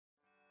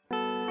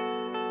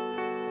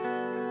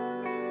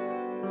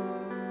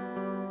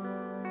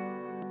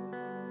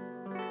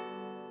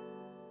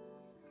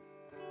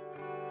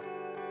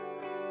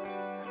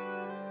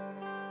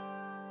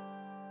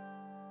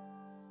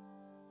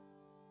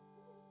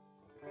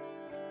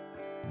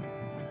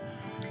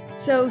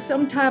So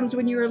sometimes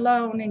when you're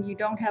alone and you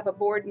don't have a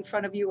board in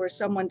front of you or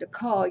someone to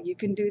call, you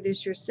can do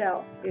this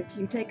yourself. If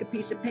you take a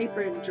piece of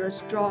paper and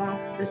just draw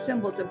the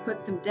symbols and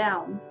put them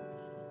down,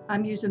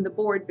 I'm using the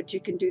board, but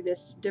you can do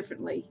this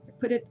differently.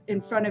 Put it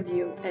in front of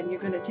you and you're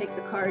going to take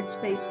the cards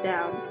face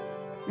down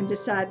and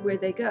decide where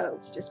they go.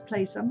 Just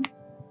place them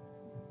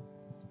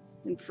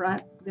in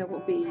front. There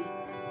will be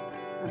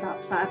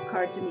about 5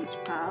 cards in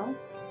each pile.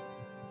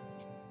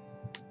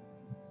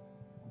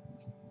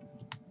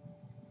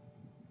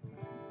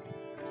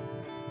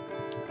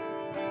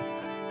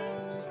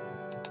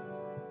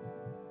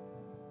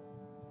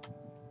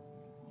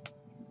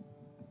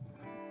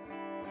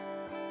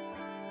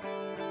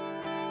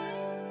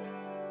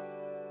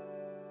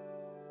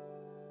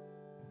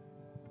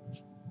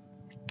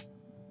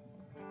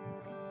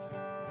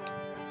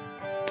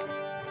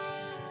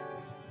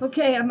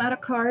 Okay, I'm out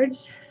of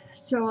cards,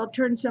 so I'll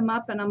turn some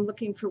up and I'm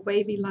looking for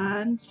wavy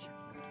lines.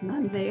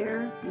 None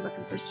there. I'm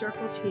looking for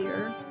circles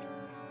here.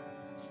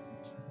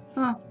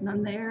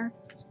 None there.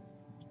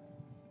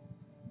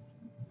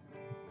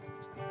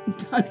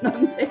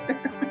 None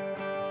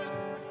there.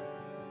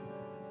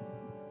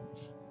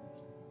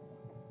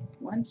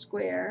 One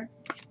square.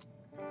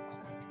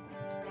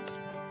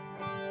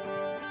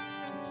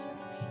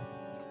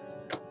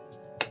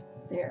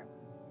 There.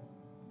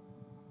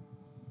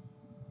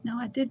 No,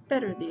 I did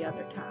better the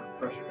other time.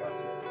 Pressure got to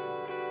it.